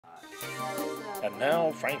And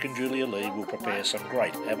now Frank and Julia Lee will prepare some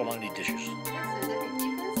great abalone dishes.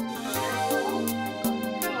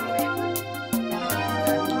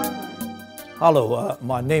 Hello,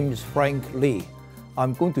 my name is Frank Lee.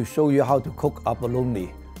 I'm going to show you how to cook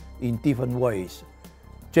abalone in different ways.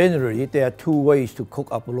 Generally, there are two ways to cook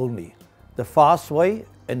abalone: the fast way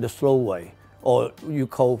and the slow way, or you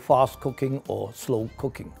call fast cooking or slow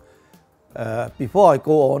cooking. Before I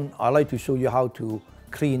go on, I'd like to show you how to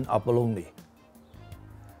clean abalone.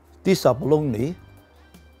 This abalone,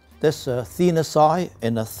 there's a thinner side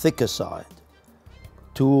and a thicker side.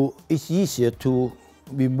 It's easier to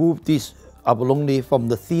remove this abalone from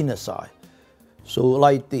the thinner side. So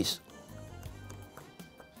like this.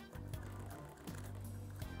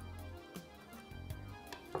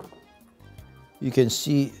 You can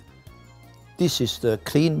see this is the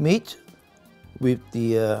clean meat with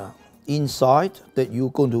the inside that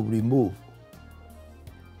you're going to remove.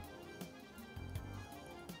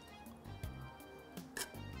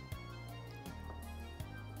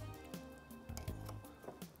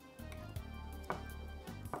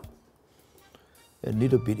 A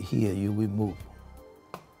little bit here you remove.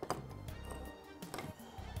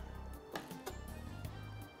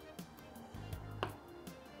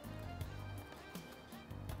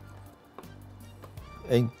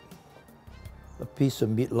 And a piece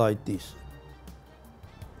of meat like this.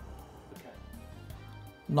 Okay.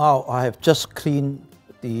 Now I have just cleaned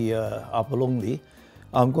the abalone.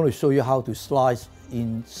 I'm going to show you how to slice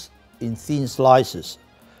in thin slices.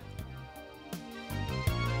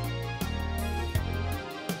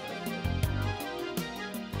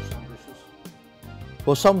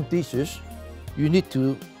 For some dishes, you need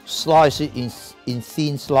to slice it in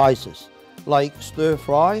thin slices, like stir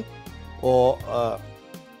fry or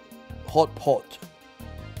hot pot.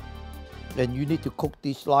 And you need to cook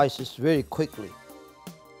these slices very quickly.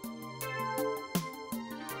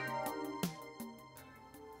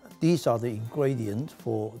 These are the ingredients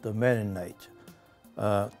for the marinade.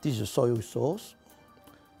 This is soy sauce.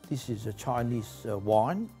 This is a Chinese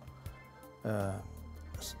wine,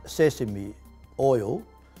 sesame oil,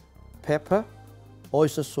 pepper,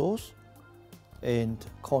 oyster sauce, and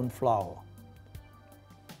corn flour.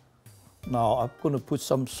 Now I'm going to put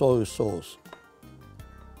some soy sauce,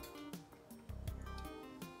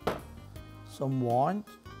 some wine,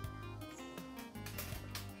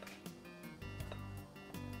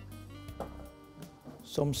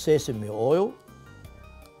 some sesame oil,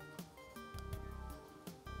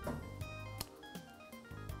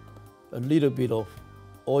 a little bit of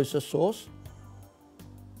oyster sauce,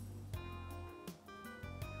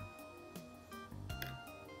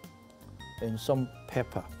 and some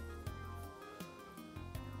pepper.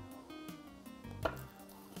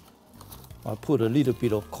 I put a little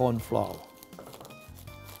bit of corn flour.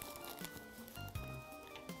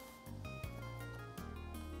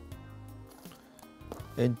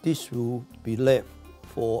 And this will be left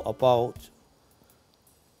for about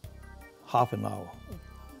half an hour.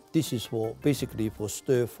 This is basically for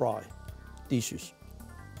stir fry dishes.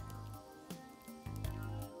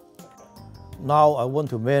 Now I want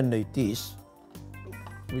to marinate this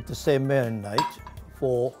with the same marinade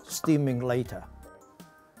for steaming later.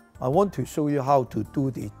 I want to show you how to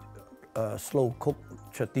do the slow cook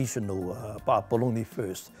traditional abalone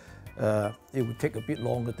first. It will take a bit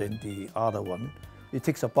longer than the other one. It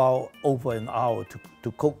takes about over an hour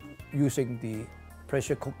to cook using the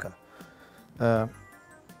pressure cooker.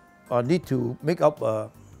 I need to make up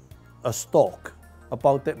a stock,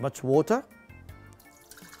 about that much water.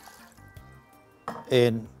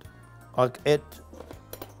 And I'll add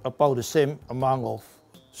about the same amount of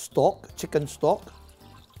stock, chicken stock.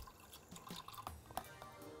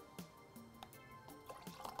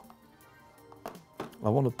 I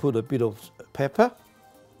want to put a bit of pepper,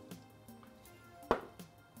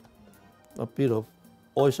 a bit of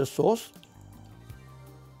oyster sauce,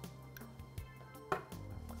 a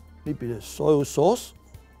little bit of soy sauce,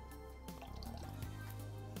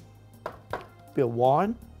 a bit of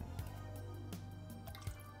wine,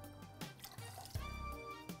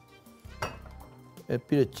 a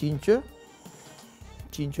bit of ginger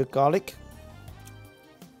garlic,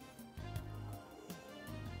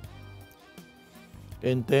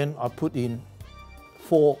 and then I put in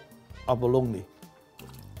 4 abalone.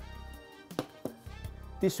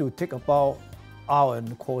 This will take about an hour and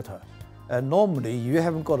a quarter. And normally, if you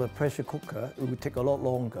haven't got a pressure cooker, it will take a lot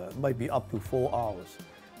longer, maybe up to 4 hours.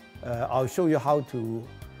 I'll show you how to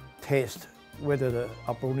test whether the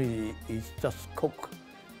abalone is just cooked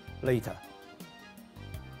later.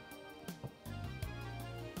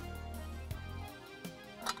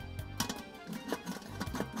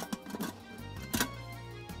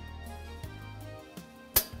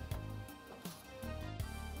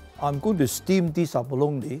 I'm going to steam this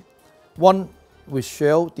abalone, one with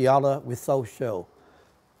shell, the other without shell.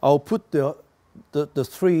 I'll put the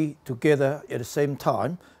three together at the same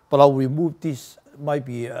time, but I'll remove this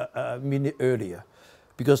maybe a minute earlier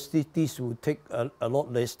because this will take a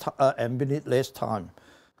lot less a minute less time.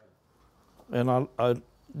 And I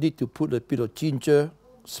need to put a bit of ginger,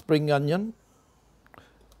 spring onion,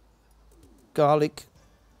 garlic,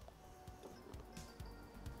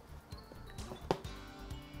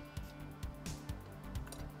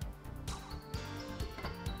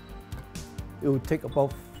 it will take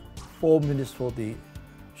about 4 minutes for the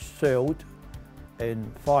shelled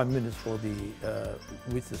and 5 minutes for the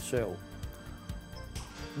with the shell.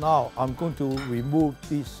 Now I'm going to remove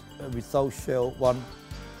this without shell one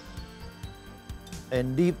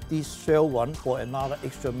and leave this shell one for another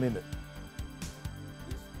extra minute.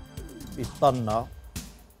 It's done now.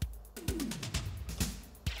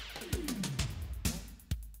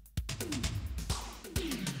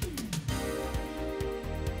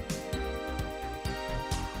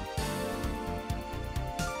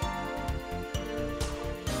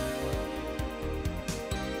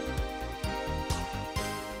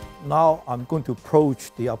 Now I'm going to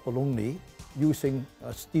poach the abalone using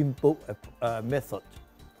a steamboat method.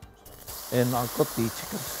 And I've got the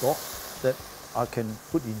chicken stock that I can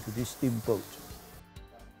put into this steamboat.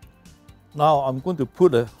 Now I'm going to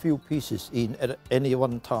put a few pieces in at any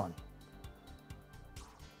one time.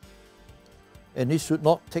 And it should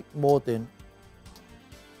not take more than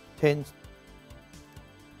 10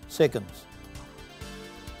 seconds.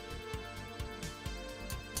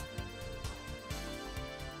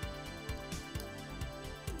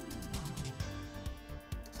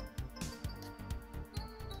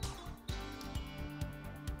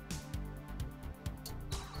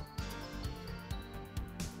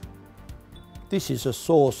 This is a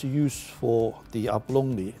sauce used for the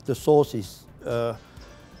abalone. The sauce is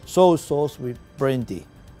soy sauce with brandy.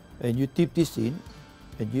 And you dip this in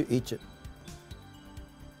and you eat it.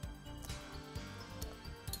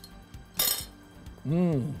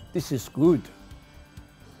 This is good.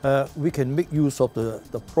 We can make use of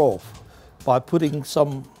the broth by putting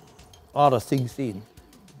some other things in.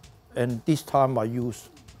 And this time I use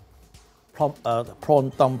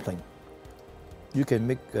prawn dumpling. You can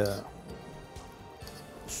make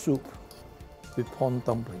soup with prawn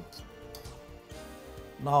dumpling.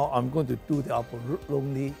 Now I'm going to do the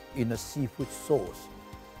abalone in a seafood sauce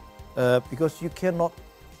because you cannot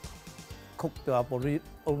cook the abalone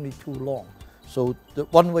too long. So the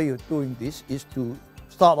one way of doing this is to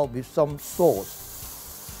start off with some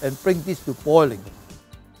sauce and bring this to boiling.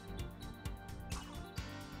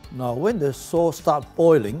 Now when the sauce starts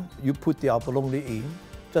boiling, you put the abalone in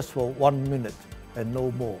just for 1 minute and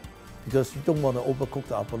no more, because you don't want to overcook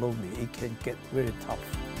the abalone. It can get very tough.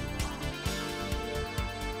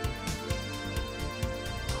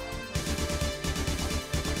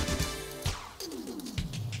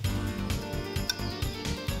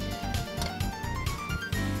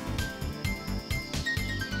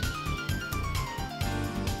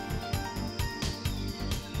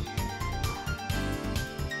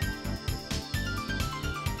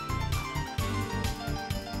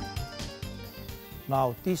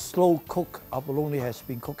 Now this slow cooked abalone has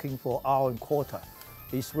been cooking for an hour and a quarter.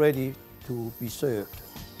 It's ready to be served.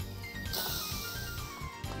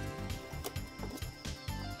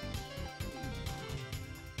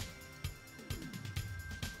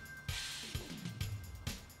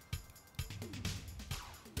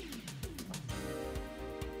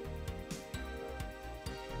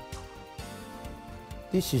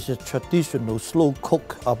 This is a traditional slow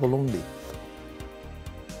cooked abalone.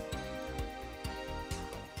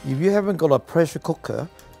 If you haven't got a pressure cooker,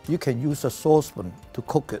 you can use a saucepan to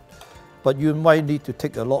cook it, but you might need to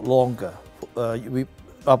take a lot longer. With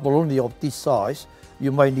abalone of this size,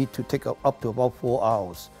 you might need to take up to about 4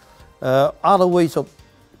 hours. Other ways of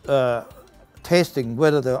testing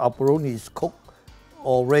whether the abalone is cooked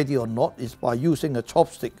already or not is by using a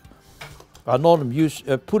chopstick.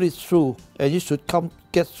 Put it through, and it should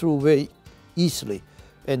get through very easily,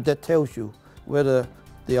 and that tells you whether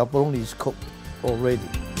the abalone is cooked already.